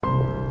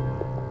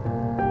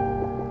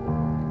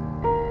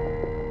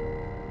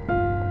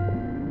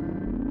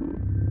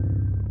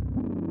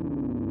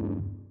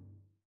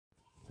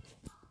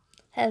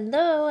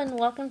Hello and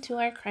welcome to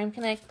our Crime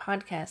Connect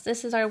podcast.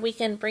 This is our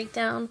weekend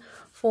breakdown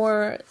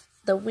for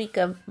the week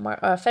of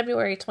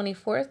February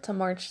 24th to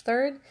March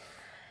 3rd.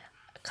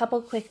 A couple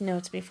quick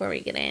notes before we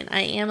get in.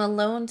 I am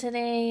alone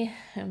today.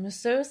 I'm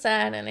so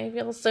sad and I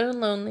feel so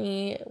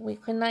lonely. We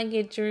could not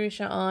get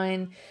Jerusha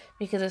on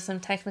because of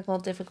some technical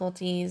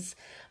difficulties,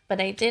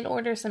 but I did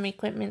order some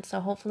equipment, so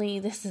hopefully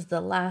this is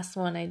the last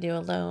one I do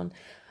alone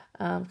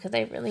because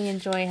I really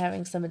enjoy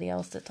having somebody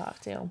else to talk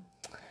to.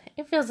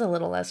 It feels a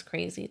little less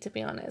crazy, to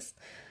be honest.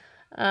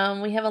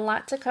 We have a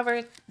lot to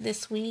cover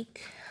this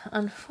week.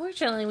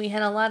 Unfortunately, we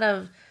had a lot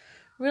of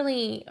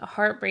really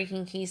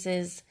heartbreaking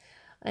cases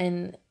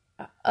and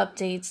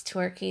updates to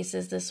our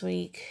cases this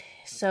week.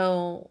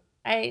 So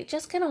I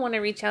just kind of want to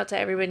reach out to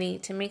everybody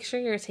to make sure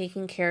you're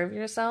taking care of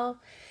yourself,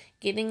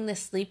 getting the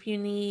sleep you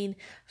need,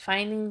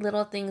 finding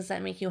little things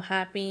that make you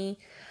happy.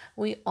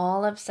 We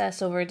all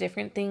obsess over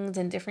different things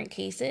and different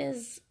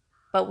cases,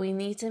 but we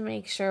need to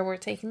make sure we're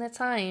taking the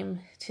time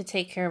to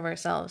take care of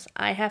ourselves.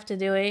 I have to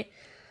do it.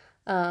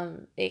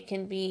 It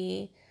can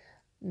be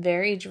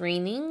very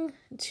draining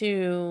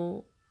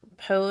to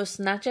post,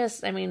 not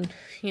just,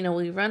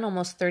 we run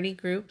almost 30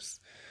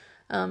 groups.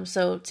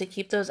 So to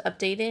keep those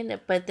updated,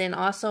 but then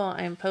also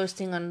I'm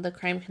posting on the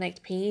Crime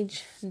Connect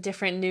page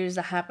different news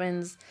that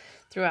happens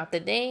throughout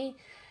the day.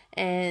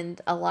 And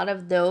a lot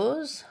of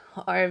those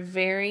are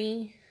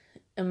very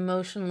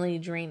emotionally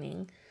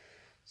draining.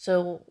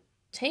 So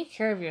take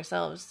care of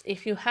yourselves.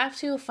 If you have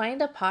to,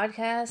 find a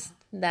podcast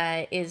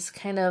that is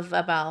kind of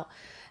about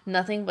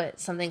nothing but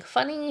something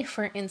funny.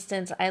 For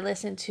instance, I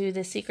listen to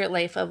The Secret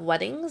Life of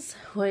Weddings,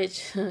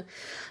 which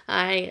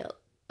I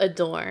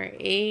adore.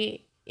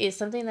 It is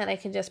something that I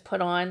can just put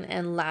on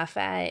and laugh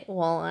at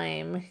while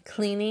I'm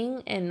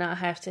cleaning and not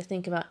have to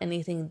think about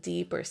anything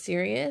deep or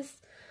serious.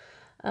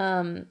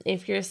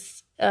 If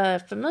you're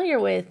familiar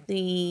with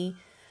the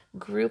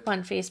group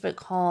on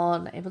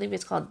Facebook I believe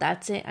it's called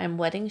That's It, I'm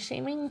Wedding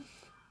Shaming.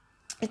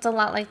 It's a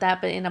lot like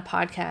that, but in a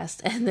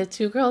podcast. And the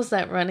two girls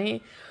that run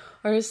it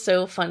are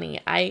so funny.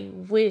 I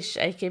wish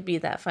I could be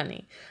that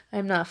funny.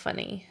 I'm not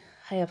funny.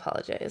 I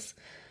apologize.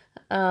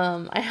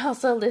 I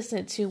also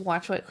listen to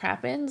Watch What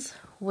Crappens,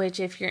 which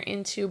if you're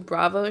into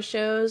Bravo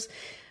shows,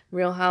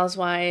 Real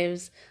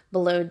Housewives,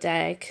 Below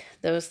Deck,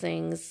 those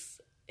things,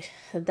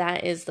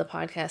 that is the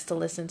podcast to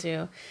listen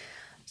to.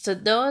 So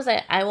those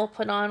I will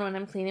put on when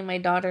I'm cleaning my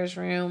daughter's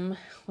room,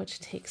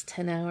 which takes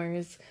 10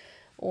 hours,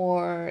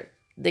 or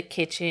the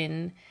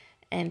kitchen,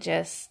 and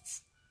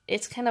just,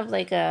 it's kind of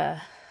like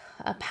a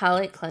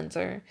palate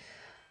cleanser.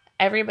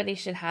 Everybody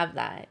should have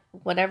that,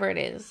 whatever it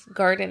is.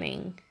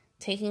 Gardening,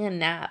 taking a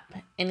nap,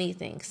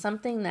 anything,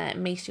 something that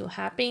makes you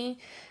happy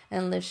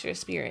and lifts your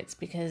spirits,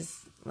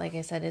 because like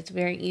I said, it's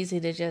very easy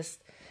to just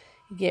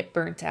get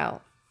burnt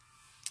out,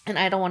 and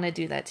I don't want to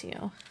do that to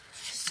you.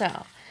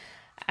 So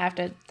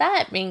after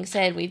that being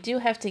said, we do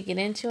have to get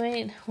into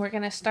it. We're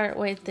going to start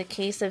with the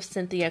case of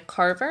Cynthia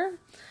Carver.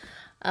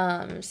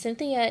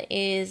 Cynthia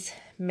is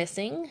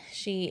missing.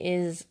 She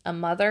is a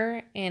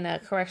mother and a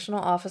correctional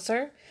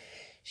officer.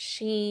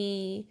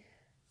 She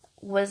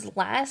was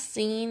last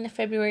seen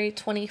February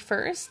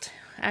 21st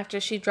after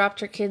she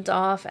dropped her kids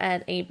off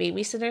at a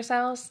babysitter's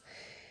house.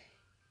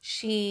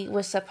 She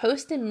was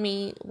supposed to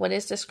meet what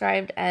is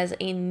described as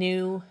a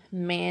new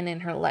man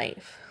in her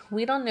life.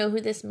 We don't know who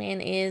this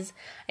man is.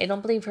 I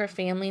don't believe her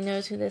family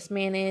knows who this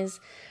man is,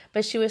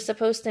 but she was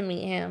supposed to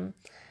meet him.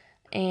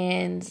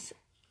 And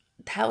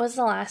that was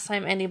the last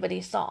time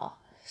anybody saw.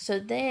 So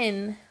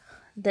then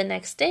the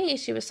next day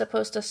she was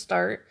supposed to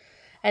start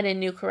at a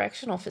new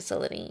correctional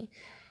facility,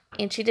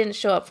 and she didn't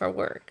show up for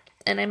work.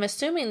 And I'm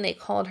assuming they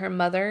called her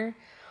mother,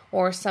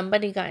 or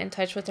somebody got in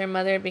touch with her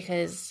mother,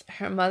 because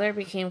her mother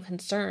became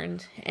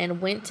concerned and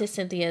went to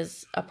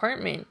Cynthia's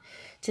apartment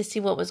to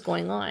see what was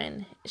going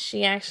on.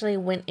 She actually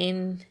went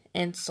in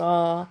and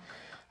saw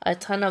a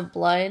ton of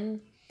blood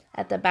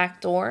at the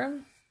back door.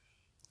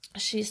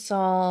 She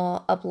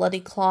saw a bloody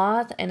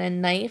cloth and a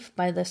knife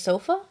by the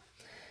sofa.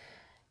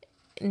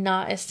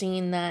 Not a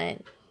scene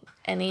that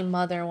any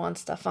mother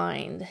wants to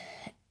find.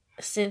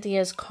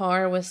 Cynthia's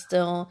car was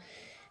still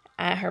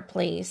at her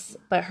place,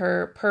 but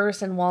her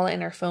purse and wallet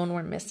and her phone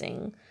were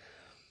missing.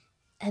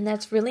 And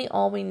that's really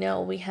all we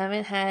know. We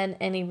haven't had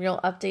any real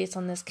updates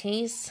on this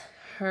case.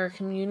 Her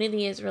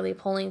community is really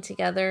pulling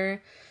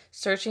together,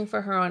 searching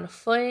for her on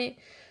foot.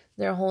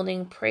 They're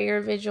holding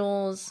prayer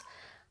vigils.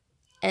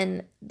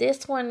 And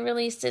this one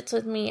really sits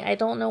with me. I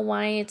don't know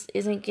why it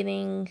isn't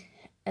getting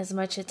as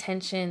much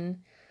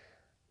attention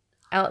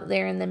out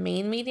there in the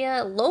main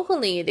media.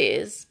 Locally it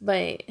is,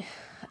 but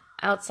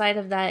outside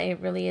of that,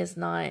 it really is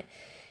not.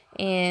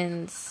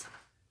 And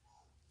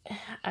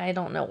I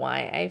don't know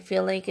why. I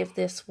feel like if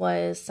this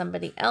was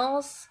somebody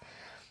else,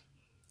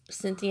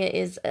 Cynthia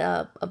is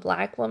a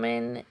black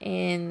woman,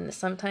 and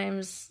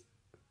sometimes,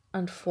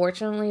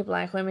 unfortunately,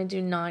 black women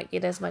do not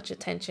get as much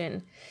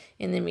attention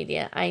in the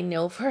media. I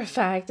know for a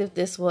fact if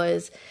this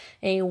was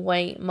a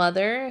white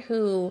mother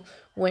who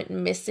went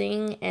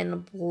missing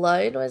and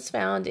blood was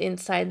found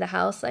inside the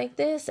house like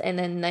this and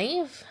a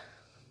knife,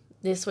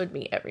 this would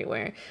be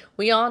everywhere.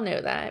 We all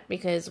know that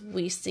because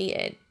we see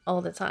it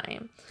all the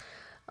time.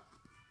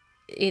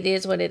 It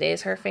is what it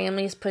is. Her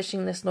family is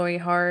pushing this story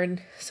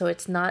hard, so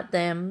it's not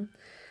them.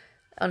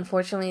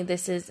 Unfortunately,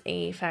 this is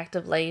a fact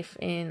of life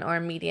in our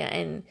media,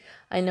 and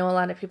I know a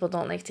lot of people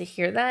don't like to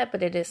hear that,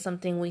 but it is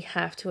something we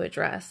have to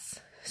address.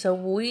 So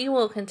we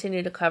will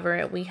continue to cover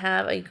it. We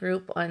have a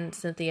group on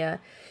Cynthia.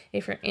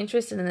 If you're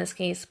interested in this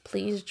case,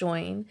 please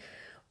join.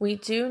 We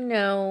do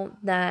know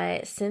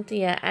that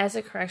Cynthia, as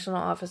a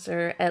correctional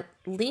officer, at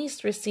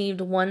least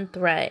received one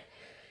threat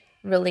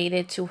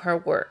related to her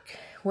work,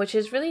 which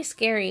is really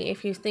scary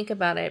if you think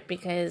about it,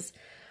 because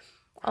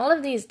all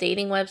of these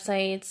dating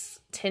websites,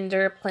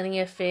 Tinder, Plenty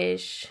of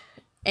Fish,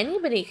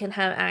 anybody can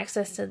have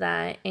access to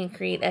that and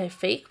create a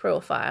fake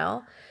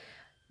profile.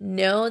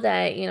 Know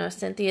that,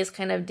 Cynthia's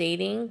kind of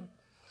dating.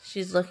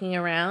 She's looking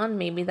around.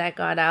 Maybe that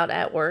got out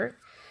at work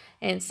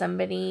and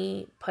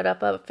somebody put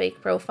up a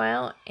fake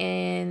profile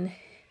and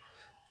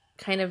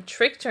kind of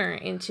tricked her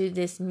into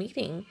this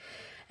meeting,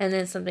 and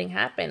then something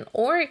happened.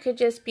 Or it could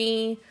just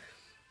be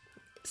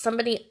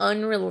somebody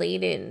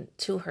unrelated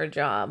to her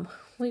job.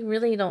 We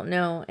really don't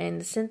know.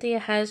 And Cynthia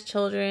has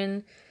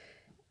children.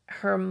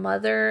 Her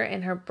mother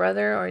and her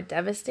brother are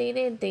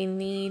devastated. They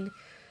need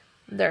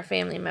their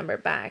family member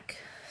back.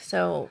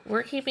 So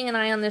we're keeping an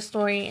eye on this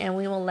story, and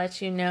we will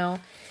let you know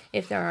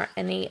if there are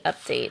any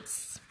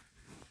updates.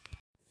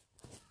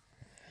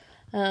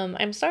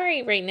 I'm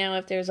sorry right now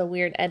if there's a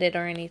weird edit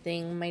or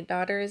anything. My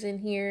daughter is in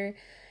here.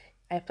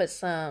 I put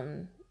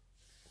some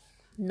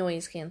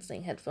noise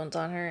canceling headphones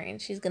on her, and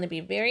she's going to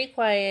be very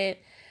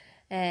quiet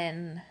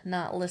and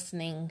not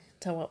listening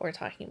to what we're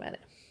talking about.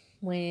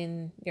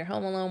 When you're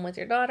home alone with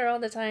your daughter all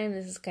the time,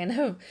 this is kind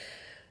of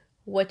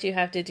what you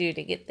have to do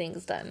to get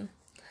things done.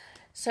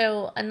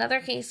 So another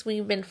case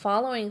we've been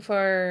following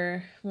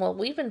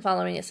we've been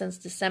following it since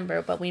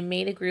December, but we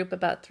made a group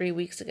about 3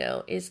 weeks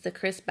ago, is the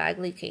Chris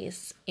Bagley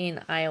case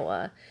in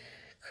Iowa.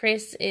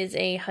 Chris is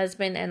a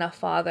husband and a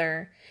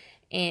father,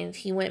 and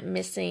he went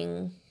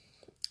missing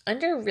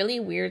under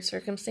really weird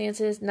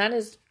circumstances. Not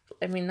as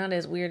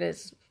weird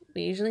as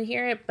we usually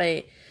hear it,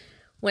 but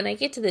when I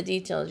get to the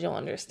details, you'll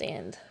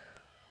understand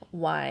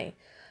why.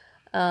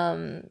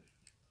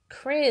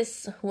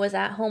 Chris was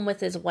at home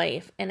with his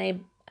wife, and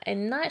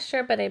I'm not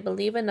sure, but I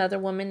believe another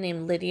woman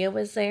named Lydia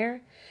was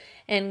there.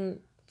 And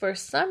for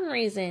some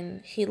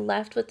reason, he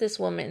left with this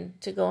woman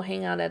to go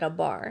hang out at a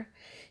bar.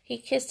 He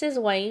kissed his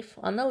wife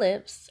on the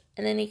lips,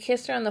 and then he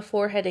kissed her on the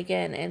forehead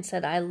again and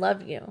said, "I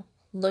love you,"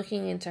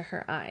 looking into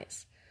her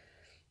eyes.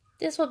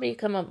 This will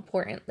become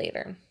important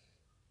later.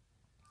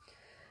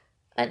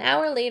 An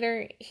hour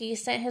later, he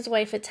sent his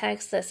wife a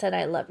text that said,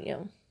 "I love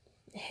you."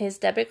 His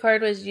debit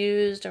card was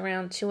used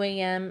around 2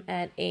 a.m.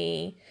 at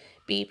a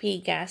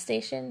BP gas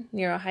station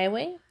near a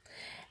highway.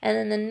 And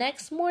then the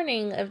next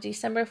morning of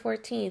December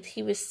 14th,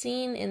 he was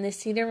seen in the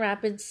Cedar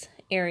Rapids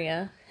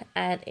area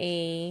at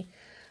a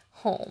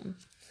home.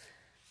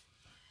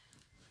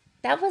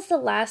 That was the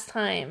last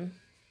time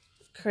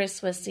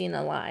Chris was seen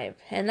alive.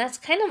 And that's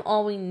kind of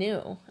all we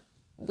knew.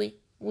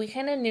 We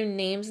kind of knew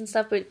names and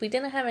stuff, but we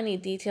didn't have any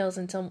details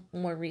until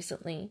more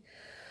recently.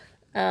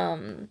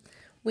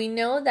 We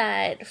know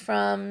that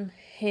from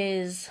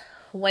his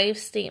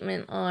wife's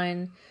statement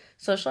on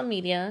social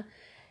media,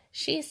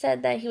 she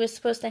said that he was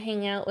supposed to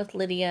hang out with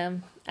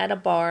Lydia at a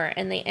bar,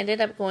 and they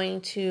ended up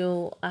going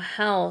to a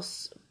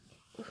house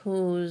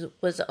who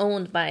was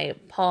owned by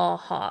Paul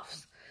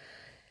Hoffs.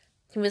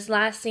 He was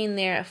last seen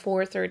there at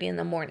 4:30 in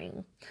the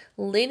morning.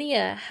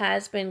 Lydia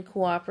has been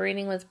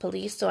cooperating with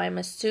police, so I'm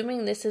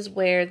assuming this is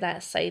where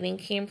that sighting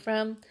came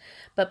from,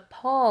 but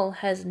Paul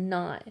has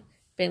not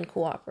been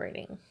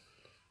cooperating.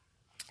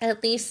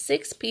 At least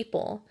 6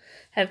 people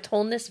have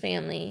told this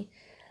family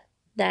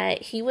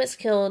that he was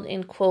killed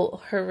in,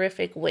 quote,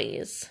 horrific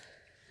ways.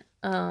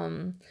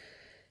 The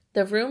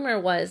rumor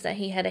was that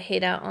he had a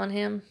hit out on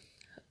him.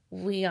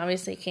 We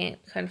obviously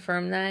can't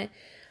confirm that.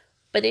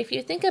 But if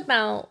you think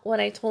about what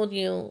I told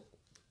you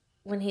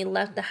when he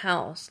left the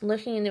house,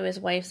 looking into his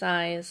wife's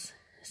eyes,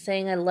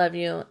 saying "I love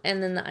you,"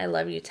 and then the "I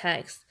love you"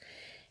 text,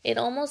 it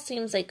almost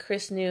seems like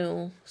Chris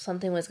knew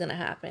something was going to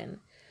happen.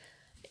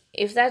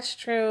 If that's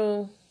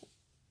true,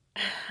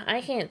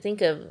 I can't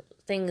think of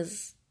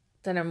things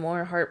that are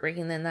more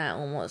heartbreaking than that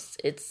almost.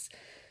 It's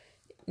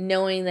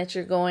knowing that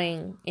you're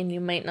going and you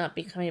might not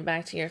be coming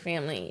back to your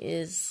family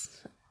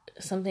is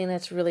something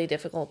that's really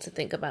difficult to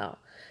think about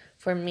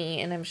for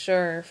me, and I'm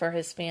sure for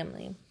his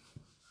family.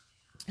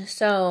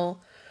 So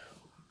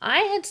I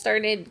had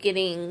started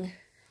getting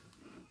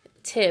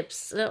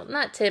tips,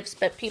 not tips,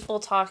 but people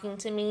talking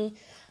to me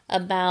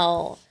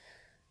about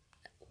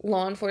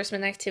law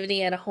enforcement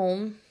activity at a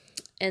home.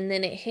 And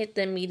then it hit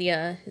the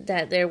media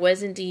that there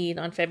was indeed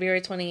on February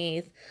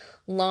 28th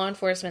law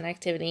enforcement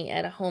activity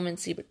at a home in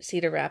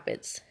Cedar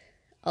Rapids.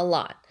 A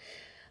lot.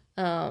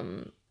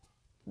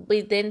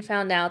 We then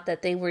found out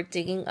that they were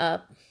digging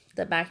up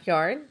the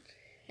backyard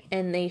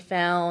and they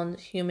found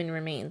human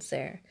remains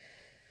there.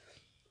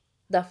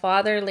 The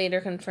father later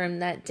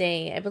confirmed that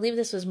day, I believe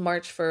this was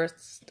March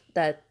 1st,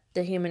 that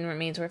the human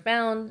remains were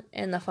found,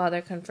 and the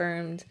father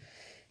confirmed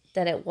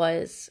that it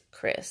was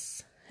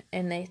Chris.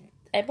 And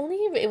I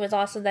believe it was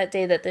also that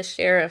day that the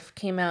sheriff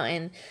came out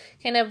and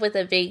kind of with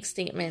a vague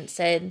statement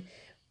said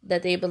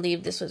that they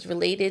believe this was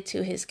related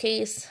to his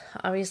case.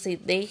 Obviously,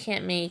 they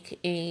can't make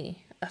a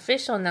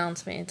official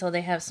announcement until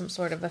they have some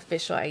sort of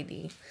official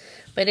ID.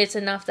 But it's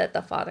enough that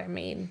the father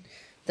made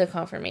the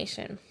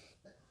confirmation.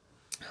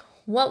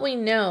 What we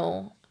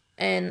know,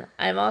 and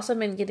I've also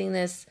been getting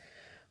this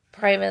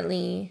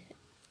privately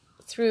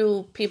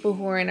through people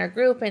who are in our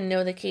group and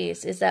know the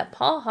case, is that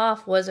Paul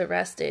Hoff was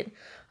arrested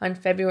on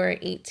February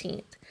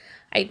 18th.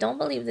 I don't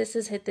believe this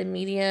has hit the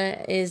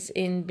media is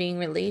in being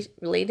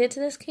related to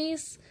this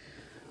case,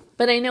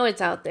 but I know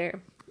it's out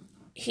there.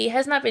 He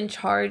has not been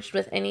charged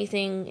with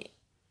anything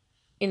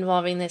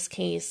involving this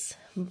case,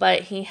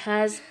 but he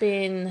has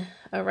been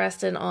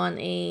arrested on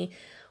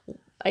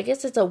I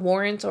guess it's a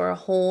warrant or a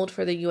hold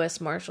for the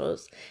U.S.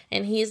 Marshals,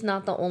 and he's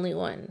not the only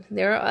one.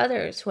 There are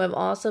others who have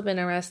also been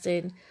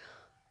arrested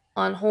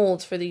on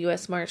holds for the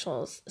U.S.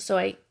 Marshals. So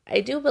I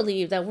do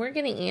believe that we're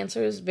getting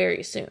answers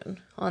very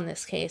soon on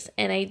this case,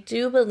 and I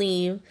do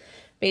believe,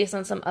 based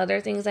on some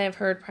other things I've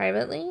heard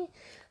privately,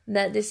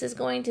 that this is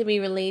going to be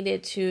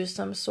related to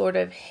some sort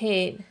of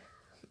hit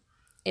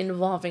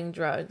involving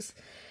drugs.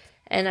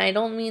 And I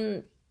don't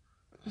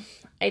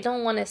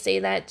want to say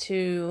that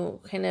to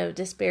kind of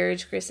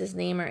disparage Chris's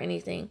name or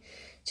anything.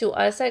 To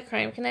us at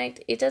Crime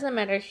Connect, it doesn't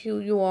matter who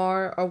you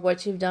are or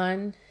what you've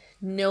done.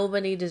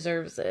 Nobody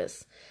deserves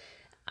this.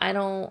 I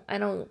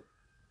don't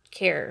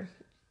care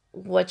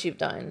what you've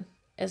done.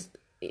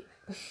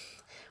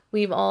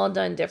 We've all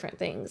done different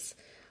things.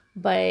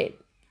 But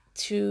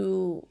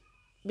to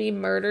be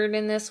murdered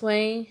in this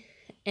way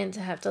and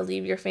to have to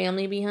leave your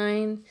family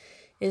behind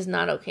is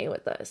not okay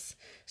with us.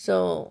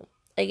 So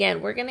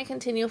again, we're going to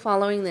continue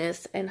following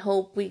this and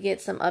hope we get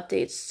some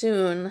updates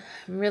soon.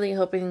 I'm really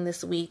hoping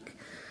this week,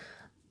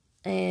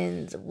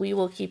 and we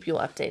will keep you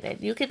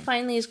updated. You can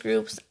find these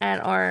groups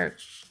at our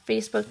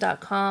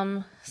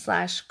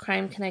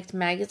facebook.com/Crime Connect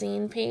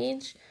magazine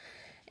page,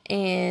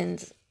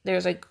 and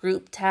there's a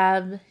group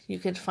tab. You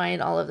can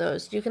find all of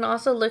those. You can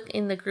also look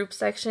in the group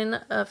section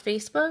of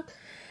Facebook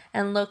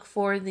and look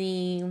for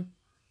the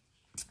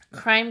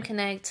Crime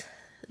Connect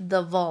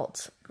The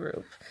Vault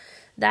group.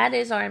 That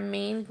is our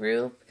main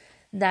group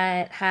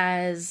that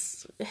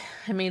has,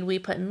 we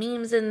put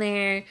memes in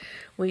there,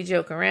 we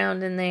joke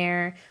around in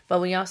there,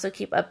 but we also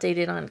keep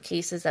updated on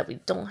cases that we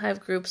don't have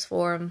groups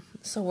for.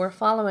 So we're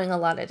following a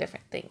lot of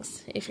different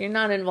things. If you're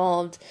not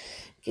involved,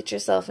 get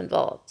yourself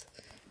involved.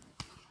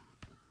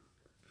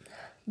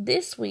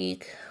 This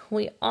week,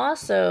 we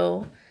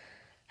also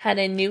had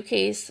a new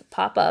case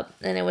pop up,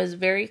 and it was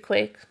very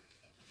quick,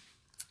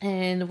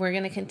 and we're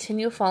going to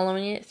continue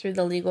following it through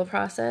the legal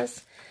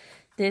process.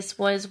 This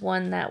was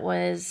one that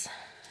was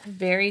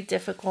very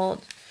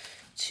difficult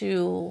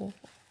to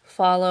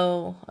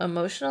follow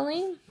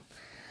emotionally.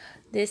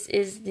 This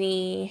is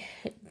the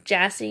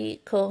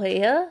Jassy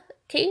Correia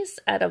case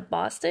out of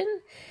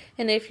Boston.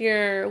 And if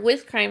you're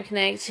with Crime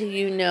Connect,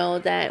 you know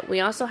that we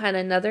also had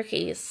another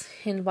case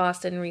in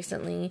Boston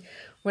recently.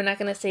 We're not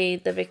going to say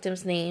the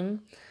victim's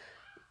name.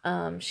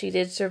 She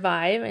did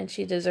survive and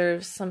she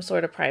deserves some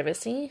sort of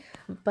privacy,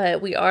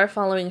 but we are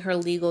following her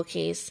legal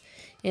case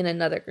in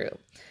another group.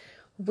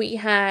 We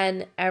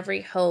had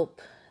every hope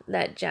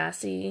that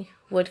Jassy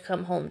would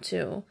come home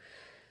too,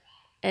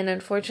 and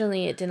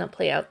unfortunately it didn't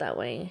play out that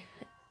way.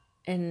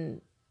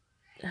 And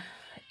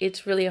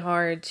it's really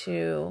hard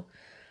to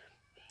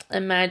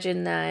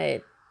imagine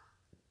that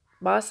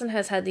Boston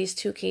has had these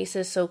two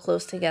cases so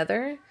close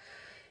together,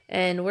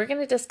 and we're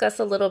going to discuss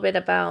a little bit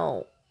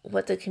about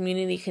what the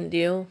community can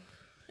do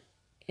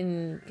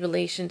in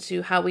relation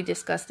to how we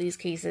discuss these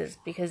cases,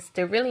 because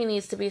there really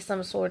needs to be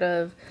some sort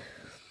of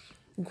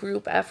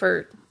group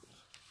effort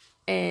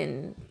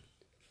and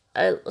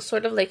a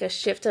sort of like a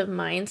shift of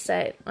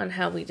mindset on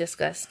how we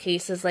discuss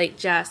cases like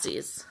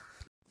Jassy's.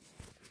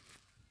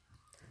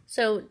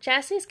 So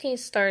Jassy's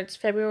case starts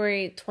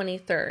February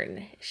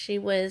 23rd. She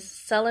was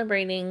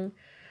celebrating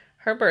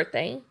her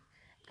birthday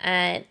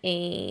at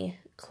a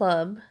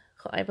club.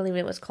 I believe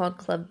it was called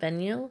Club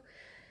Venue.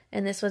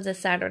 And this was a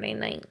Saturday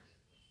night.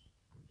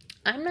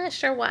 I'm not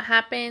sure what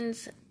happened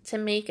to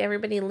make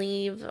everybody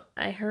leave.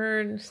 I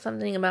heard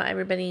something about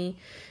everybody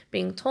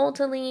being told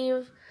to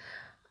leave.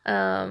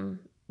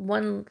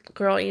 One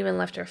girl even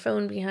left her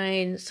phone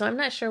behind. So I'm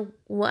not sure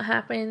what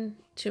happened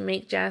to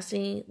make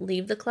Jassy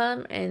leave the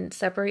club and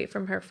separate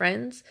from her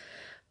friends.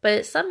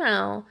 But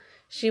somehow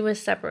she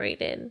was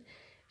separated.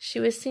 She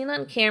was seen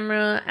on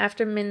camera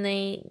after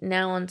midnight,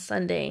 now on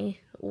Sunday,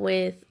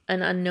 with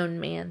an unknown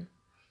man.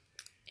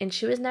 And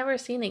she was never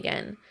seen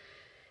again.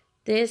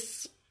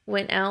 This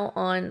went out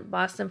on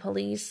Boston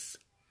Police's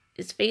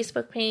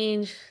Facebook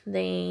page.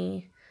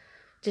 They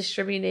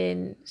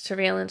distributed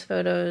surveillance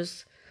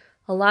photos.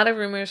 A lot of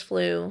rumors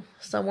flew.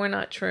 Some were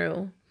not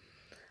true.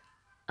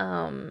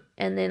 And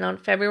then on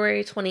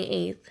February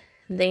 28th,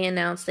 they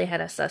announced they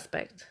had a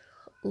suspect,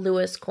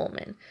 Lewis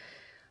Coleman.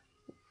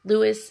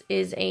 Lewis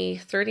is a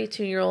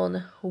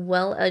 32-year-old,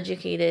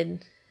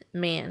 well-educated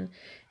man,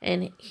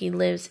 and he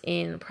lives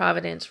in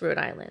Providence, Rhode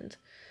Island.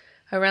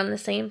 Around the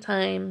same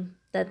time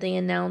that they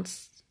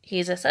announced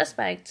he's a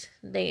suspect,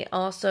 they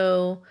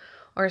also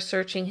are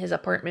searching his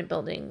apartment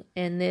building,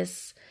 and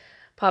this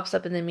pops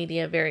up in the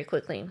media very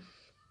quickly.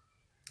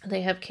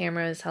 They have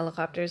cameras,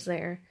 helicopters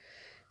there.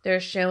 They're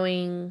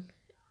showing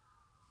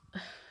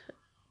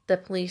the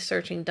police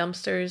searching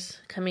dumpsters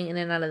coming in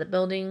and out of the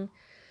building.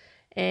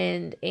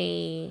 And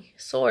a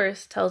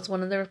source tells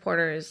one of the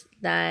reporters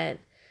that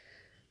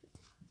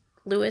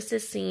Lewis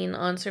is seen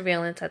on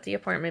surveillance at the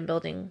apartment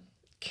building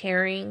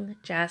carrying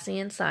Jassy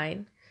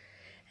inside.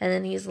 And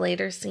then he's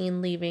later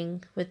seen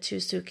leaving with 2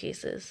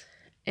 suitcases.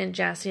 And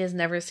Jassy is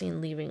never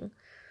seen leaving.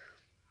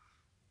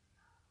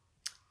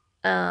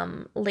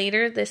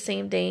 Later this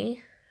same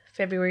day,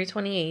 February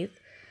 28th,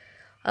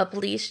 a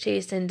police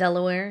chase in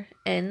Delaware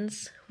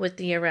ends with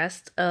the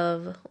arrest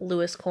of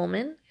Lewis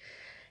Coleman.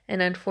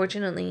 And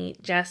unfortunately,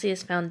 Jassy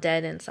is found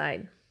dead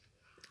inside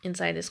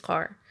his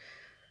car.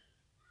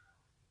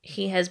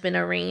 He has been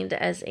arraigned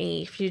as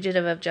a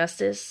fugitive of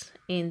justice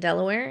in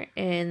Delaware,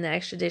 and the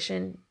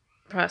extradition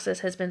process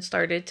has been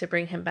started to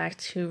bring him back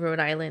to Rhode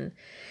Island.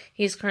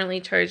 He's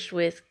currently charged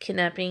with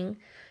kidnapping,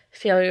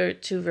 failure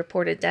to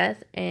report a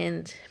death,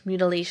 and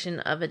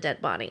mutilation of a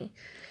dead body.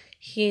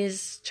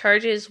 His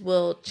charges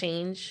will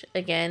change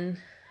again.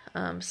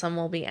 Some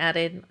will be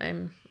added,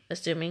 I'm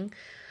assuming,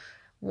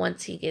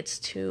 once he gets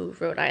to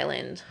Rhode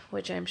Island,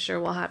 which I'm sure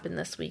will happen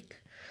this week.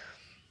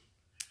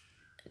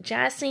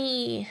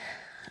 Jassy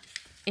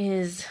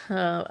is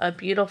a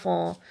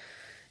beautiful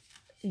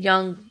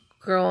young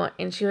girl,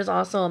 and she was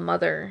also a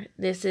mother.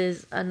 This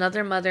is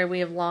another mother we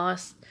have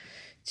lost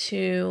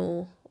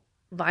to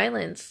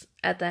violence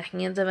at the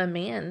hands of a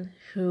man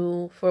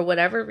who, for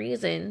whatever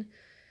reason,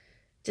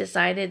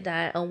 decided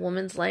that a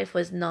woman's life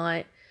was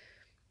not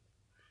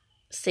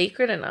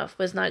sacred enough,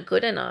 was not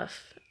good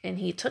enough, and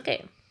he took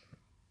it.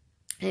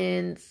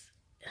 And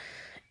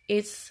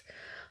it's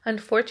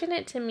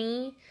unfortunate to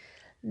me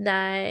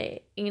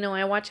that,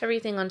 I watch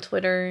everything on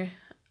Twitter,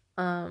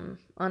 on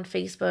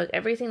Facebook,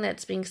 everything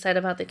that's being said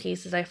about the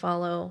cases I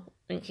follow,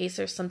 in case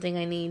there's something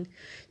I need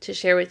to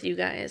share with you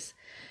guys.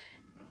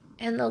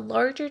 And the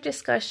larger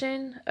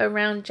discussion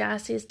around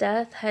Jassy's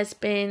death has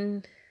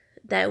been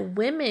that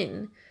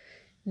women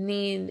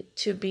need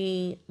to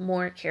be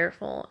more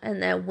careful,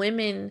 and that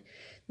women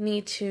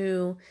need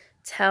to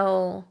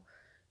tell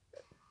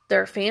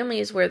their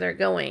families where they're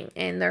going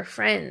and their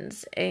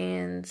friends,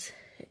 and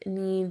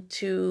need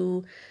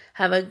to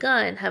have a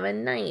gun, have a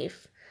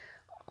knife,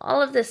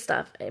 all of this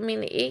stuff. I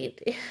mean,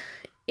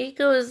 it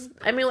goes,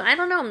 I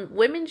don't know,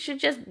 women should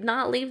just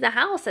not leave the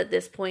house at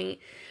this point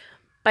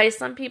by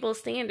some people's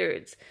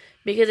standards,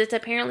 because it's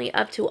apparently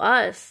up to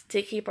us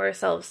to keep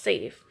ourselves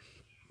safe.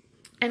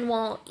 And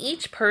while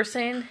each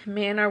person,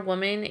 man or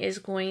woman, is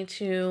going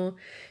to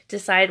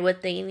decide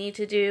what they need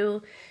to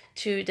do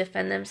to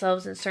defend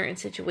themselves in certain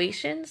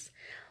situations,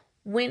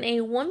 when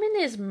a woman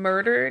is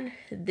murdered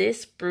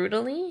this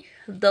brutally,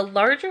 the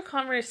larger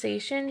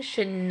conversation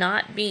should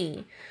not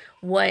be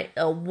what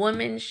a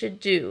woman should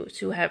do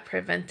to have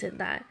prevented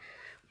that.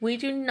 We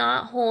do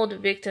not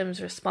hold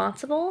victims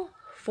responsible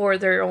for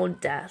their own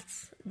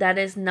deaths. That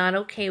is not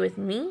okay with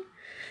me.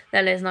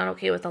 That is not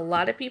okay with a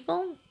lot of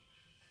people.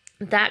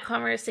 That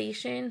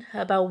conversation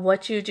about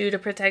what you do to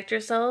protect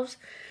yourselves,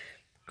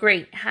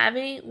 great. Have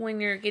it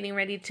when you're getting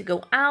ready to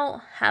go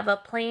out. Have a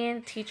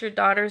plan. Teach your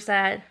daughters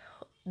that.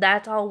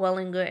 That's all well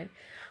and good.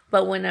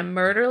 But when a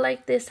murder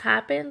like this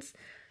happens,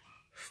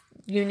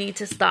 you need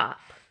to stop.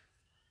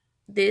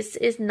 This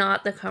is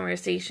not the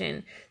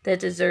conversation that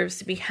deserves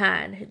to be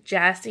had.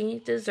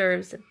 Jassy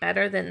deserves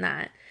better than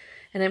that.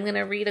 And I'm going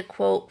to read a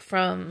quote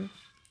from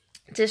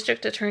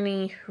District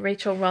Attorney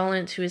Rachel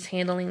Rollins, who is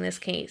handling this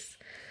case.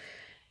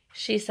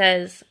 She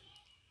says,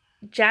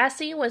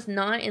 Jassy was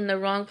not in the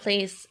wrong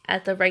place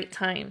at the right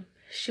time.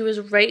 She was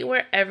right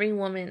where every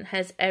woman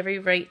has every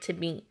right to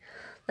be.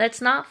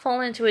 Let's not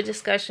fall into a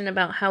discussion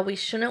about how we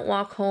shouldn't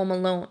walk home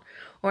alone,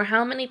 or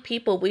how many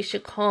people we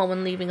should call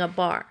when leaving a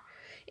bar.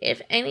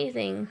 If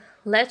anything,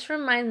 let's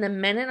remind the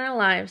men in our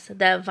lives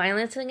that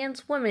violence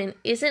against women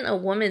isn't a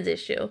woman's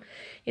issue.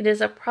 It is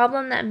a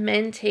problem that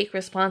men take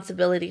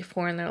responsibility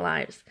for in their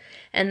lives,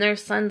 and their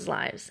sons'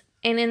 lives,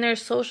 and in their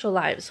social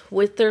lives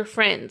with their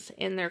friends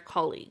and their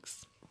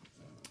colleagues.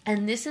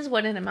 And this is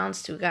what it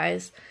amounts to,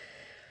 guys.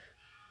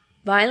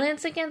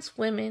 Violence against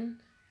women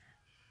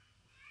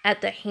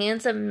at the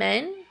hands of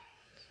men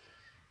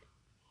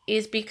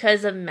is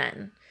because of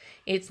men.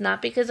 It's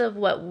not because of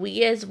what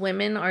we as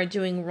women are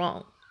doing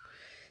wrong.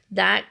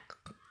 That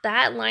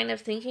line of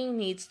thinking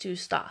needs to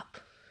stop.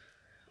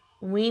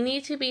 We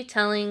need to be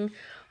telling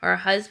our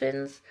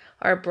husbands,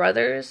 our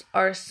brothers,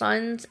 our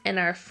sons, and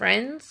our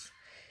friends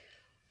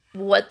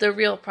what the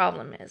real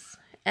problem is.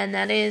 And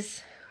that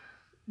is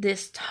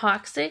this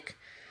toxic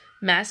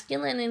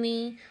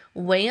masculinity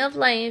way of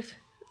life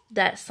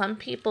that some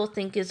people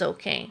think is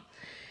okay.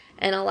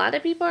 And a lot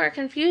of people are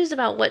confused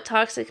about what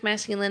toxic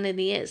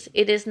masculinity is.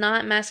 It is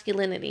not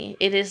masculinity.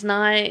 It is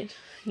not,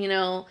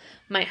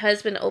 my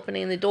husband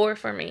opening the door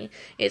for me.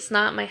 It's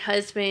not my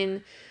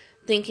husband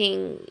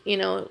thinking,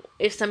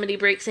 if somebody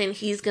breaks in,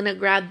 he's going to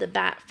grab the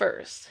bat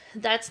first.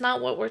 That's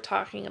not what we're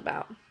talking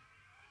about.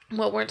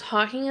 What we're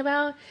talking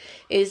about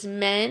is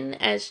men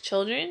as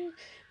children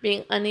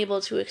being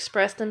unable to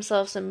express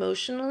themselves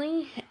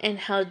emotionally and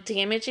how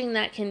damaging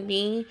that can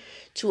be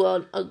to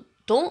an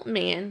adult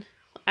man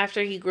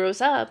after he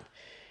grows up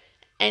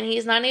and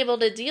he's not able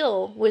to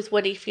deal with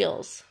what he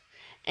feels.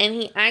 And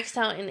he acts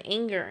out in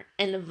anger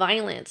and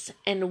violence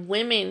and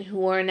women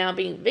who are now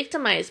being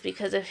victimized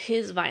because of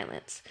his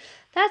violence.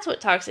 That's what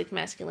toxic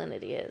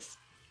masculinity is.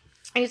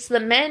 It's the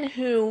men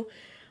who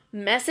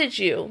message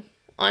you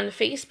on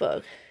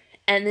Facebook,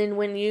 and then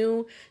when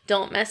you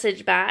don't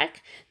message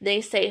back,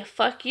 they say,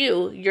 fuck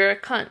you, you're a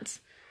cunt,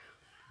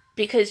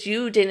 because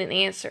you didn't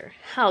answer.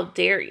 How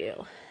dare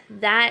you?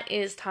 That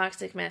is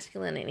toxic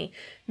masculinity.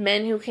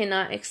 Men who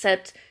cannot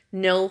accept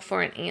no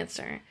for an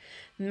answer.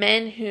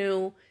 Men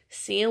who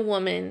see a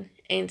woman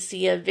and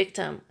see a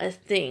victim, a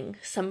thing,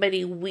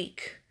 somebody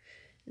weak.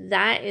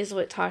 That is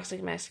what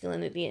toxic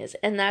masculinity is.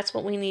 And that's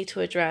what we need to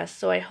address.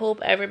 So I hope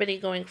everybody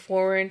going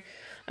forward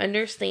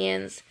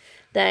understands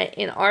that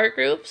in our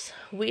groups,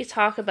 we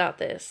talk about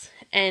this.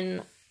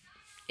 And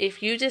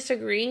if you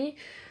disagree,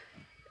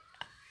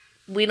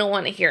 we don't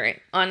want to hear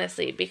it,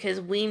 honestly,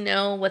 because we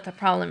know what the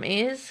problem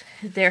is.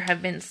 There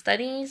have been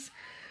studies.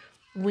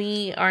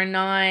 We are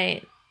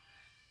not...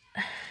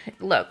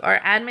 Look, our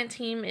admin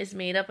team is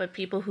made up of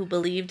people who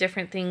believe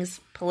different things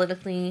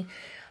politically,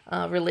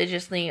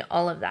 religiously,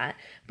 all of that.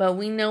 But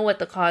we know what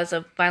the cause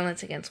of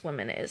violence against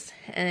women is.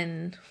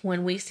 And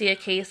when we see a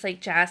case like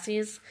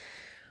Jassie's,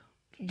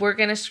 we're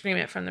going to scream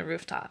it from the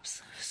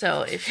rooftops.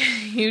 So if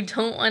you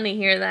don't want to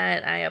hear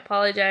that, I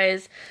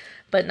apologize,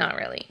 but not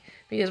really,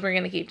 because we're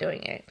going to keep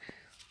doing it.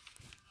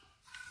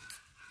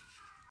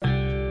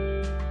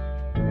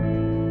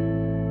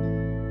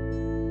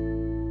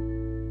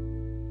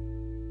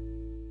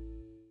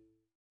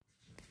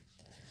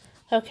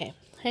 Okay,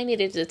 I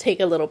needed to take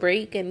a little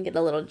break and get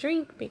a little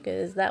drink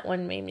because that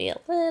one made me a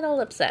little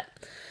upset.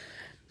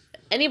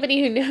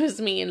 Anybody who knows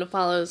me and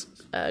follows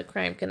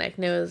Crime Connect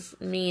knows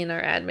me and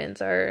our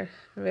admins are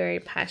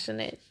very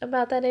passionate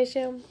about that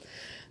issue.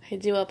 I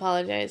do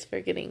apologize for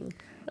getting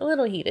a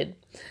little heated.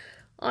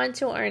 On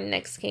to our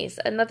next case.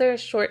 Another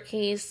short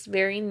case,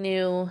 very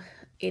new.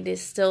 It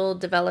is still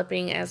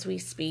developing as we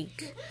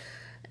speak.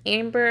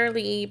 Amber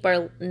Lee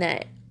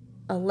Barnett,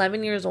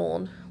 11 years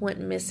old, went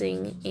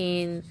missing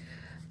in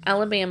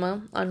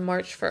Alabama on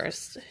March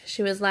 1st.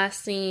 She was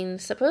last seen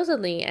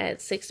supposedly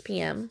at 6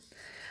 p.m.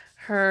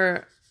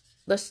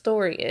 The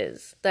story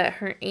is that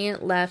her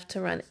aunt left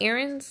to run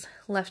errands,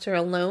 left her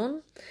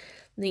alone.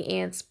 The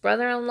aunt's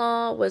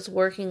brother-in-law was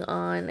working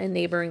on a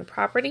neighboring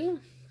property,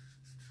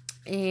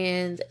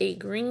 and a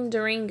green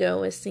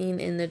Durango was seen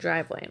in the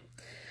driveway.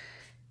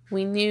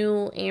 We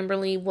knew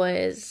Amberly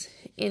was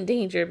in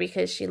danger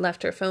because she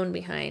left her phone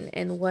behind,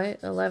 and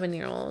what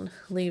 11-year-old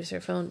leaves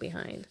her phone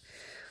behind?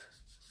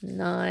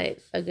 Not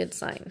a good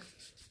sign.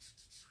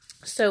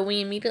 So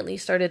we immediately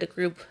started a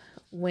group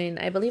when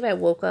I believe I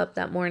woke up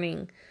that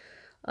morning,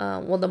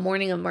 the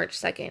morning of March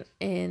 2nd,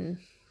 and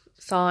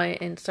saw it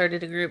and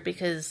started a group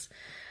because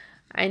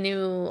I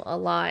knew a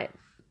lot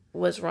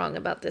was wrong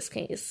about this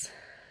case.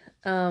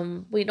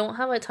 We don't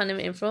have a ton of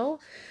info.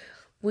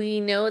 We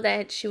know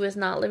that she was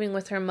not living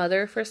with her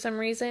mother for some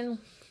reason.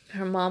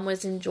 Her mom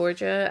was in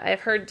Georgia.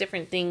 I've heard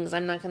different things.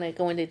 I'm not going to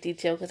go into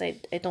detail because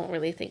I don't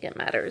really think it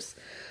matters.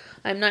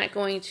 I'm not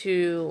going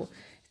to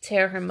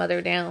tear her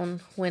mother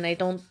down when I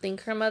don't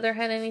think her mother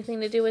had anything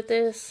to do with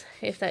this.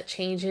 If that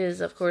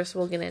changes, of course,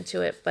 we'll get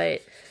into it.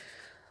 But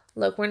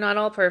look, we're not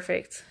all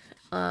perfect.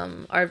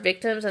 Our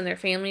victims and their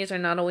families are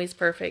not always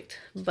perfect.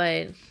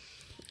 But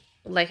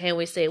like I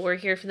always say, we're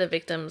here for the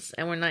victims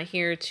and we're not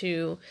here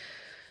to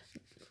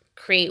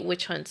create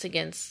witch hunts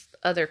against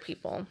other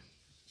people.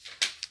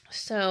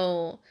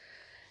 So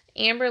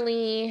Amber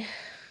Lee,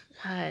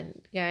 God,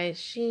 guys,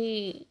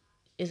 she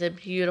is a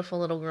beautiful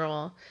little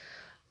girl.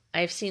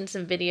 I've seen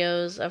some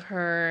videos of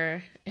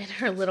her and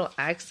her little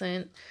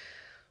accent,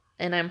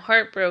 and I'm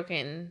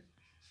heartbroken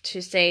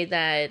to say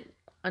that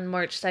on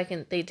March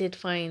 2nd, they did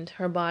find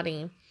her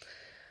body.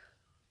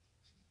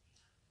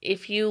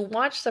 If you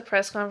watch the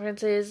press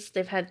conferences,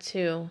 they've had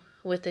two,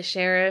 with the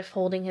sheriff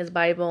holding his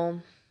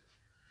Bible,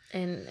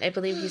 and I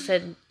believe he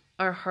said,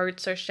 our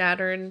hearts are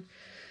shattered.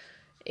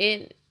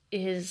 It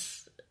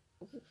is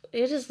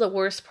the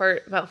worst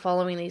part about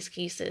following these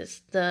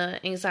cases. The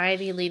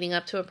anxiety leading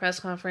up to a press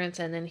conference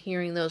and then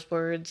hearing those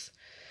words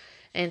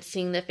and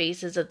seeing the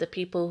faces of the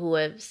people who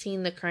have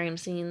seen the crime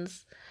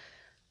scenes.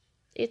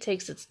 It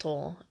takes its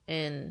toll.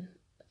 And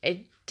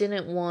I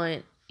didn't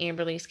want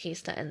Amber Lee's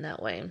case to end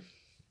that way.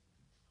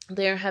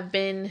 There have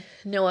been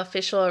no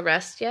official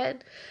arrests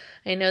yet.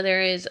 I know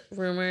there is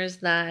rumors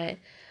that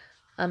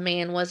a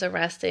man was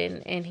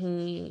arrested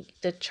and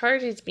the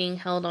charge he's being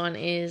held on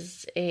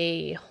is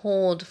a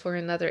hold for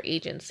another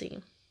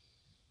agency.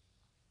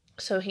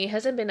 So he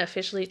hasn't been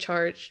officially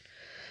charged.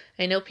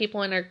 I know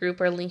people in our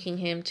group are linking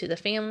him to the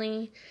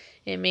family.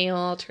 It may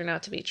all turn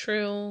out to be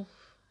true.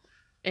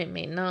 It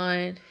may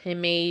not. It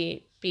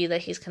may be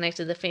that he's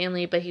connected to the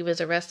family, but he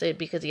was arrested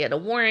because he had a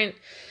warrant.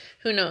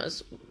 Who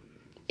knows?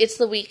 It's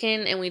the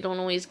weekend, and we don't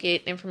always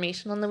get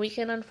information on the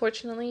weekend,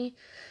 unfortunately.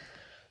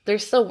 They're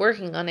still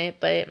working on it,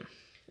 but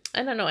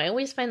I don't know. I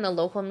always find the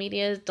local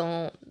media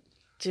don't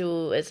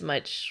do as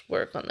much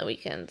work on the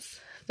weekends.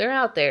 They're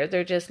out there.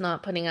 They're just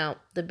not putting out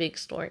the big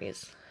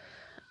stories.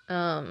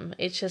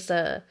 It's just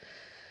a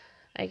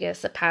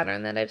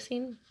pattern that I've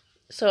seen.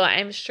 So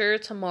I'm sure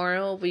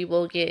tomorrow we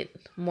will get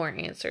more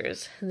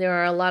answers. There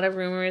are a lot of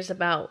rumors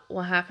about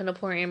what happened to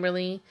poor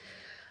Amberly.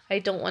 I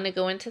don't want to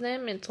go into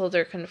them until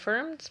they're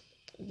confirmed.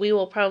 We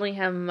will probably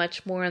have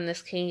much more on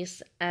this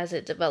case as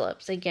it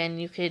develops. Again,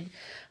 you could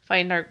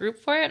find our group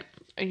for it,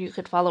 or you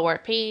could follow our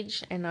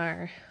page, and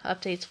our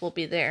updates will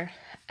be there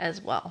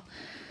as well.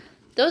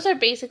 Those are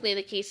basically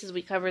the cases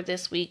we covered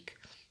this week.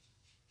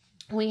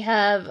 We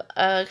have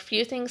a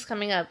few things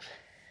coming up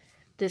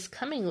this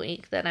coming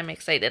week that I'm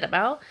excited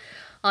about.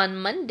 On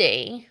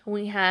Monday,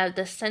 we have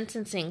the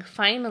sentencing,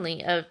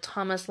 finally, of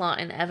Thomas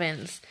Lawton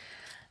Evans.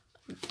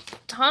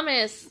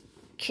 Thomas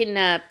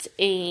kidnapped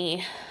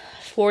a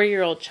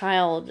 4-year-old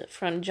child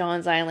from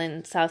Johns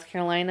Island, South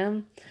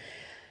Carolina,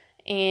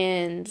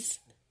 and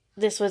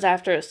this was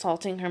after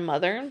assaulting her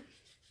mother.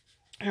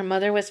 Her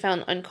mother was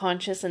found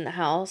unconscious in the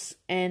house,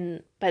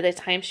 and by the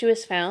time she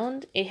was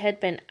found, it had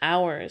been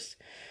hours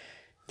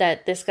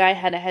that this guy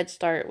had a head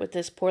start with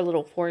this poor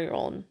little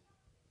 4-year-old.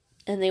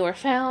 And they were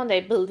found,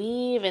 I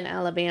believe, in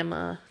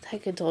Alabama. I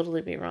could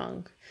totally be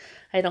wrong.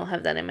 I don't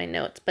have that in my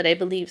notes, but I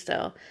believe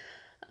so.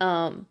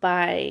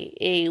 By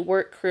a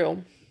work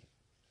crew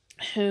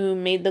who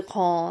made the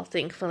call,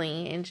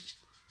 thankfully, and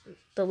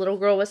the little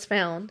girl was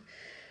found.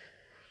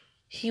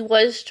 He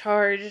was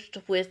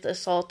charged with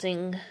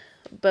assaulting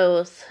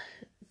both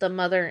the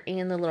mother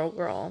and the little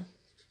girl.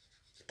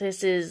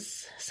 This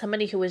is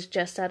somebody who was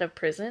just out of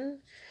prison.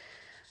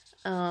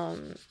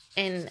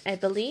 And I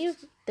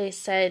believe they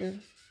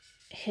said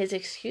his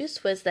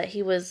excuse was that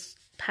he was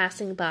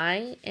passing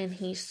by and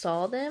he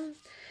saw them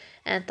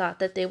and thought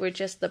that they were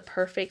just the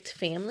perfect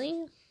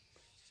family.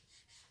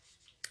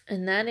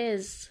 And that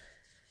is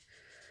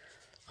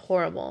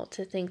horrible,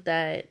 to think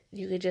that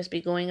you could just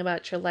be going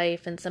about your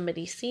life and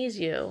somebody sees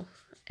you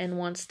and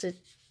wants to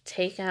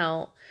take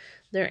out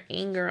their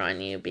anger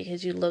on you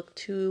because you look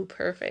too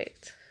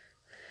perfect.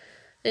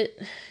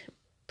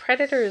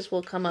 Predators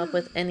will come up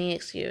with any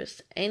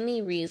excuse,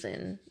 any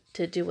reason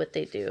to do what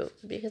they do,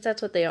 because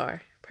that's what they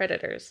are,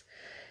 predators.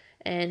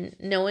 And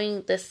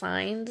knowing the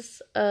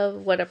signs of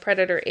what a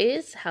predator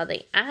is, how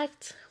they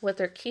act, what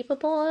they're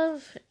capable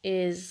of,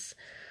 is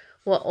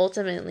what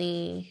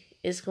ultimately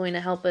is going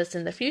to help us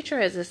in the future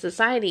as a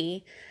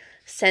society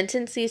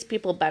sentence these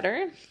people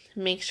better,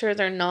 make sure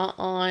they're not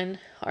on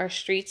our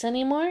streets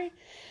anymore,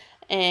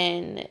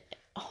 and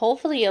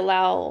hopefully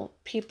allow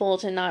people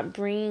to not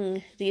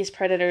bring these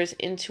predators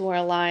into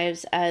our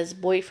lives as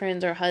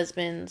boyfriends or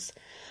husbands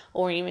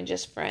or even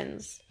just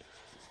friends.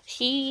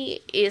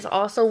 He is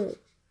also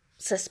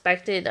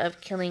suspected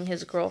of killing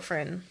his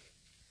girlfriend,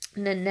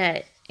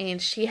 Nanette,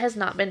 and she has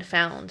not been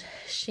found.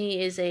 She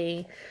is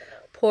a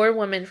poor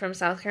woman from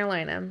South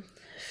Carolina.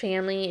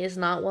 Family is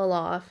not well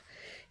off.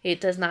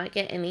 It does not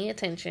get any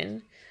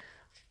attention.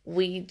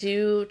 We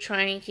do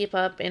try and keep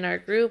up in our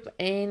group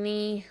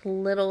any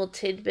little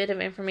tidbit of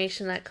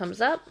information that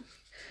comes up.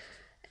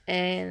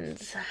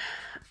 And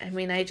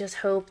I just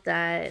hope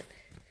that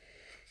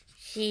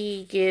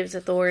he gives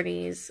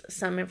authorities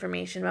some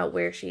information about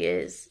where she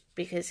is,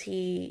 because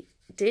he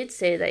did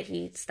say that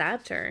he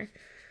stabbed her.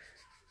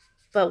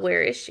 But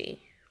where is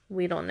she?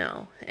 We don't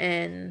know.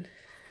 And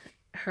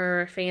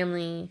her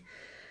family,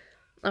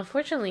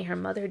 unfortunately, her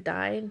mother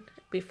died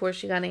before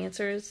she got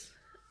answers.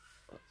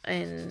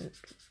 And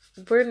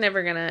we're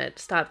never going to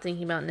stop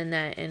thinking about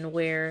Nanette and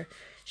where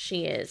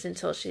she is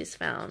until she's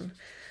found.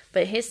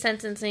 But his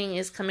sentencing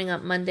is coming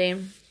up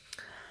Monday.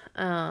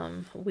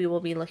 We will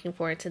be looking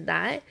forward to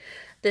that.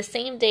 The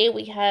same day,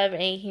 we have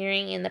a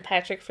hearing in the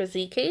Patrick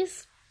Frazee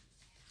case.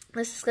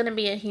 This is going to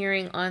be a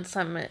hearing on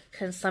some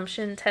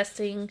consumption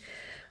testing,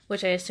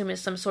 which I assume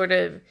is some sort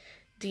of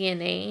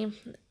DNA.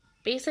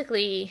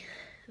 Basically,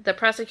 the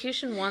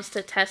prosecution wants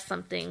to test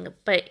something,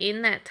 but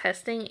in that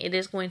testing, it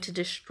is going to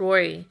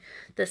destroy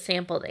the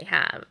sample they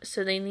have.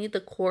 So they need the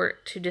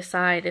court to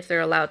decide if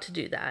they're allowed to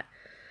do that.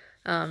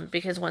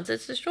 Because once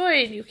it's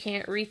destroyed, you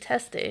can't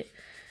retest it.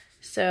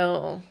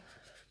 So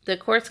the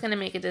court's going to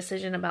make a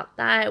decision about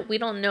that. We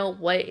don't know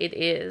what it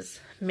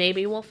is.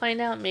 Maybe we'll find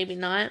out, maybe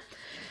not.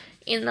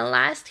 In the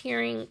last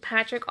hearing,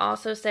 Patrick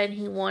also said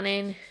he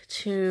wanted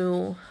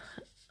to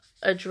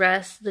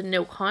address the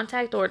no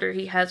contact order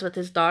he has with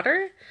his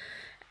daughter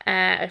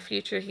at a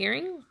future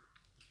hearing.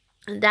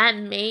 That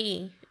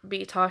may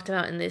be talked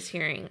about in this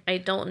hearing. I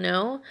don't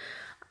know.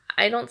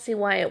 I don't see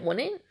why it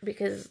wouldn't,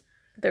 because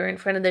they're in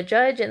front of the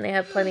judge and they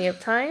have plenty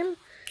of time.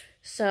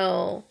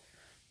 So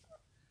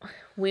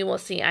we will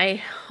see.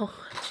 I hope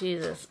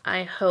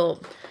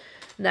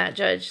that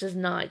judge does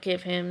not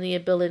give him the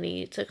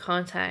ability to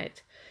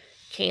contact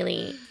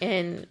Kaylee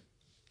and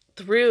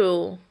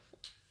through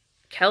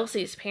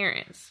Kelsey's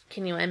parents.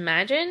 Can you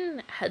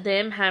imagine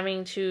them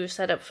having to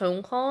set up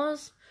phone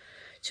calls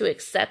to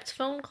accept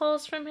phone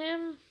calls from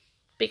him?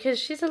 Because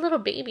she's a little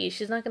baby.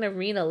 She's not going to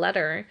read a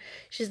letter.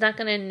 She's not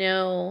going to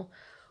know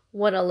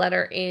what a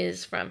letter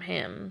is from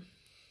him.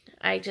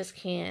 I just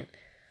can't.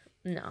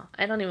 No,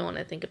 I don't even want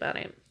to think about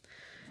it.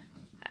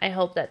 I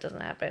hope that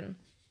doesn't happen.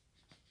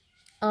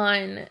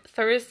 On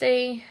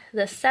Thursday,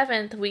 the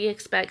 7th, we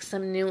expect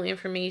some new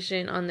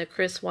information on the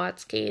Chris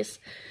Watts case.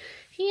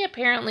 He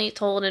apparently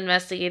told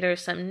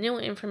investigators some new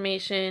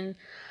information.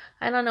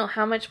 I don't know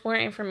how much more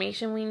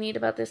information we need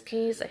about this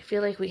case. I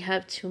feel like we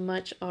have too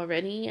much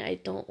already. I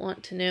don't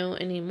want to know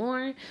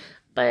anymore.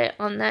 But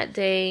on that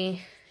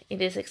day,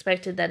 it is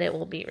expected that it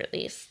will be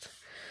released.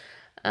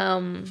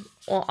 Well,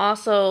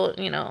 also,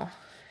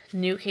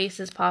 new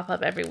cases pop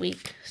up every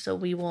week. So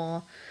we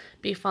will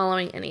be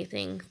following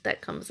anything that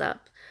comes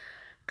up.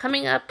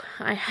 Coming up,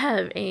 I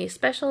have a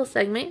special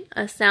segment,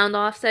 a sound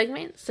off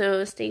segment,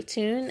 so stay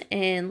tuned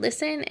and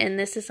listen, and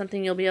this is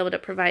something you'll be able to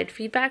provide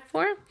feedback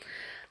for.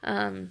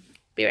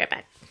 Be right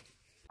back.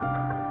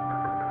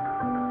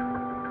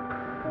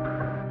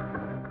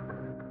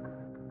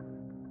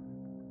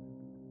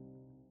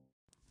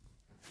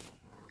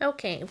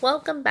 Okay,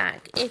 welcome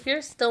back. If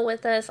you're still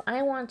with us,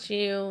 I want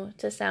you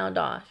to sound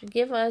off.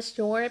 Give us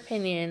your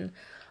opinion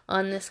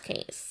on this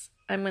case.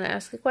 I'm going to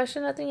ask a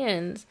question at the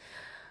end.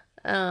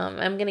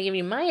 I'm going to give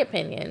you my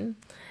opinion,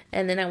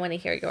 and then I want to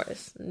hear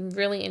yours. I'm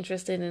really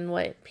interested in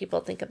what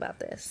people think about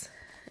this.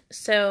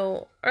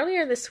 So,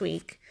 earlier this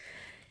week,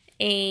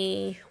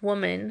 a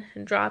woman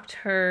dropped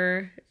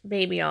her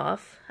baby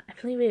off, I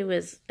believe it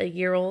was a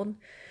year old,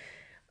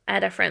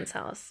 at a friend's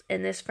house.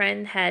 And this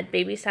friend had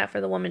babysat for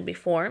the woman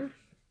before.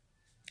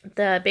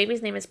 The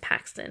baby's name is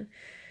Paxton.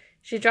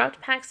 She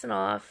dropped Paxton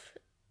off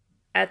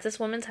at this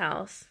woman's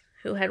house,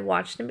 who had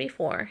watched him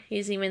before.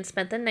 He's even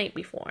spent the night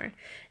before.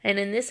 And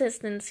in this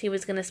instance, he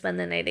was going to spend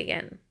the night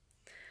again.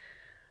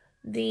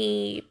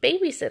 The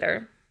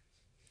babysitter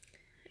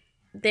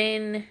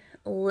then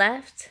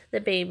left the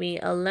baby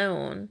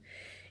alone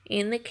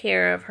in the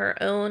care of her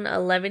own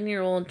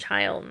 11-year-old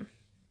child.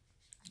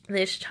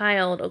 This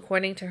child,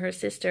 according to her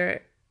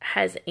sister,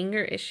 has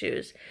anger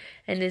issues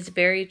and is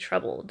very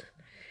troubled.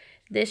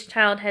 This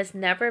child has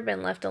never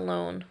been left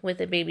alone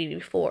with a baby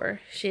before.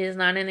 She is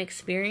not an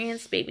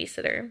experienced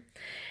babysitter.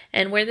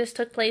 And where this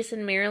took place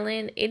in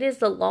Maryland, it is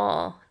the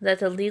law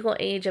that the legal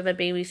age of a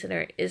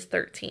babysitter is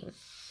 13.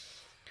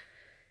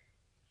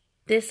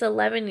 This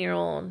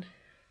 11-year-old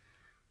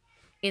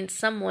in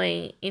some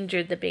way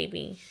injured the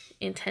baby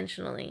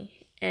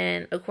intentionally.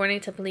 And according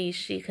to police,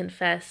 she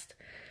confessed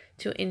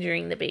to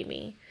injuring the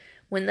baby.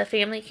 When the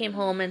family came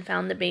home and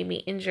found the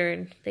baby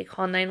injured, they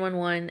called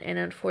 911, and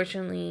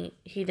unfortunately,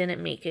 he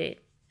didn't make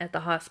it at the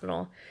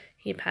hospital.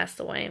 He passed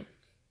away.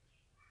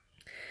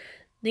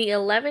 The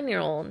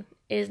 11-year-old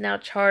is now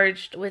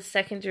charged with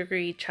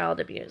second-degree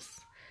child abuse.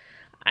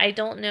 I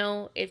don't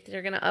know if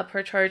they're going to up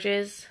her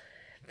charges.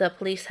 The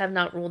police have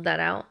not ruled that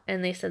out,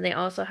 and they said they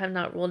also have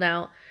not ruled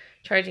out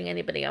charging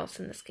anybody else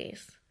in this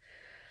case.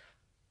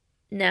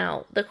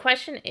 Now, the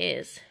question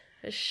is,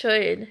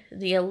 should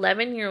the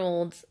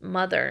 11-year-old's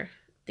mother,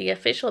 the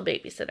official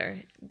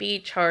babysitter, be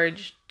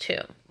charged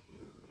too?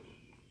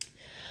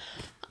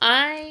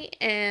 I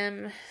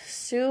am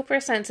super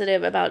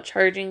sensitive about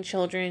charging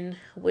children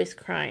with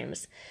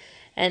crimes.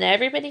 And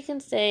everybody can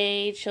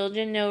say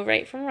children know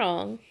right from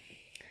wrong.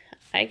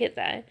 I get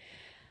that.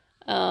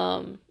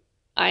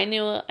 I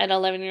knew at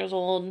 11 years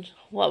old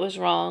what was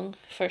wrong,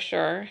 for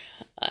sure.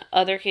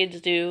 Other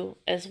kids do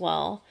as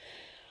well.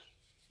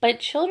 But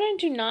children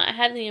do not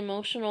have the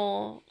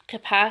emotional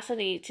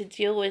capacity to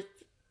deal with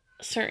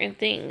certain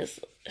things,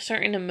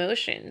 certain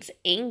emotions,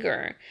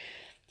 anger.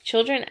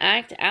 Children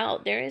act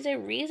out. There is a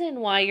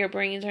reason why your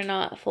brains are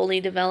not fully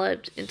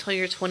developed until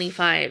you're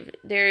 25.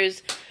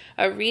 There's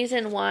a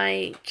reason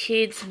why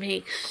kids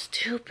make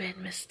stupid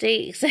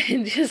mistakes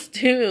and just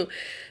do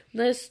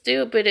the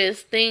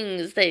stupidest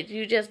things that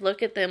you just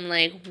look at them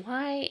like,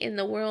 why in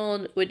the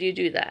world would you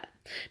do that?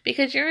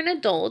 Because you're an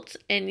adult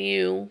and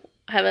you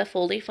have a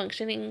fully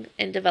functioning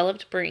and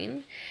developed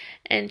brain,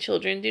 and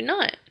children do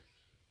not.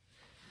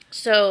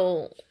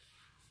 So,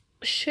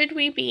 should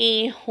we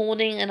be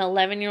holding an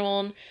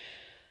 11-year-old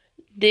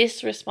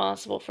this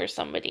responsible for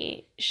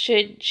somebody?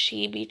 Should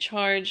she be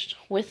charged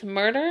with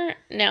murder?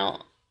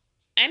 Now,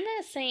 I'm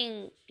not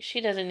saying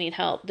she doesn't need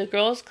help. The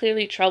girl's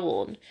clearly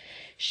troubled.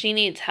 She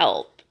needs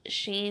help.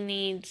 She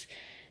needs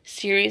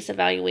serious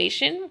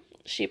evaluation.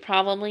 She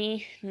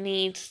probably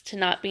needs to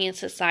not be in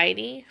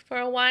society for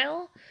a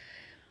while.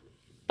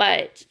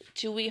 But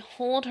do we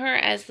hold her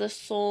as the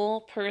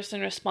sole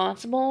person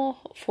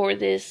responsible for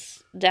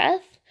this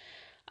death?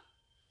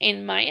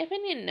 In my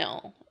opinion,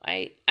 no.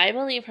 I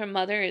believe her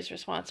mother is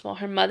responsible.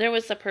 Her mother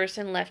was the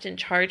person left in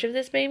charge of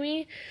this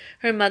baby.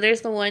 Her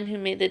mother's the one who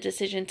made the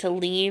decision to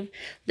leave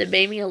the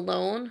baby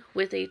alone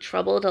with a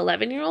troubled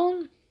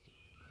 11-year-old.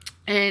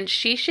 and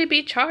she should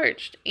be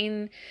charged.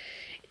 In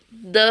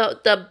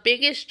the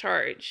biggest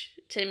charge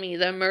to me,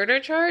 the murder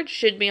charge,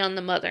 should be on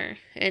the mother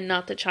and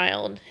not the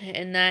child.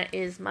 And that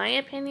is my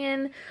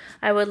opinion.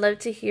 I would love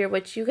to hear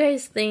what you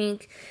guys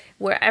think.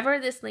 Wherever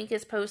this link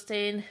is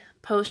posted,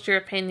 post your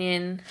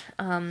opinion.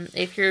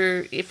 If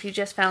you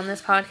just found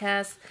this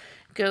podcast,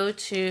 go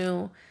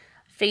to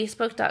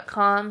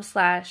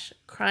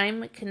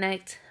facebook.com/Crime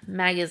Connect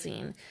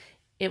Magazine.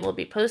 It will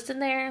be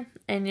posted there,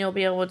 and you'll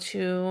be able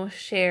to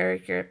share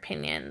your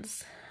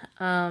opinions.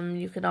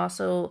 You could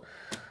also,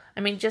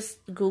 just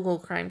Google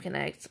Crime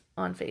Connect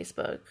on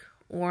Facebook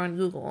or on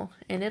Google,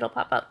 and it'll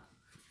pop up.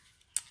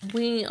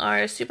 We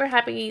are super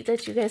happy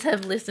that you guys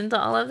have listened to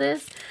all of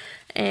this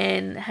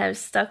and have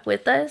stuck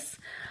with us.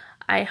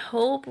 I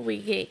hope we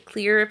get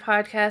clearer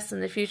podcasts in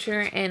the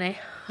future, and I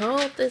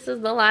hope this is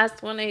the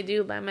last one I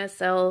do by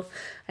myself.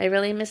 I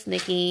really miss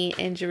Nikki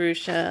and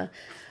Jerusha.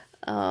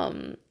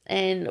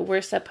 And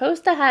we're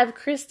supposed to have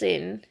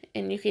Kristen,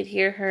 and you could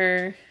hear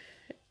her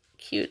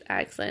cute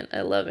accent.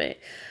 I love it.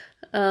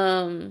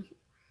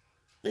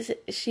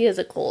 She has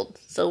a cold,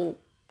 so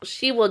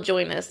she will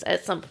join us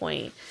at some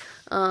point.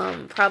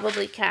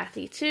 Probably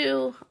Kathy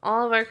too.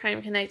 All of our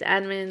Crime Connect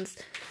admins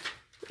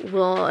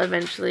will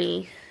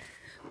eventually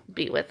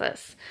be with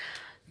us.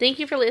 Thank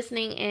you for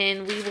listening,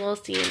 and we will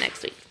see you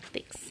next week.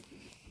 Thanks.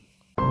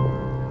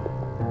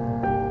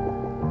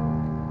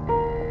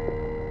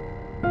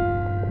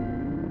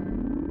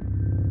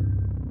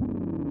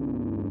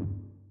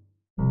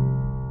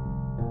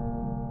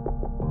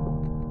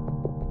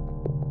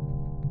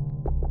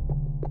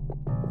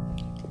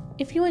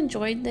 If you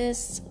enjoyed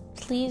this,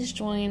 please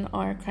join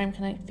our Crime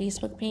Connect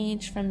Facebook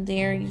page. From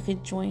there, you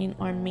could join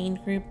our main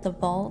group, The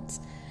Vault,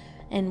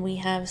 and we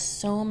have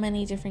so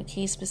many different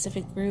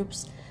case-specific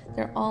groups.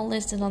 They're all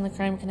listed on the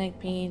Crime Connect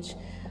page.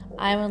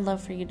 I would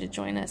love for you to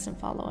join us and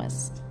follow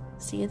us.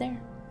 See you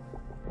there.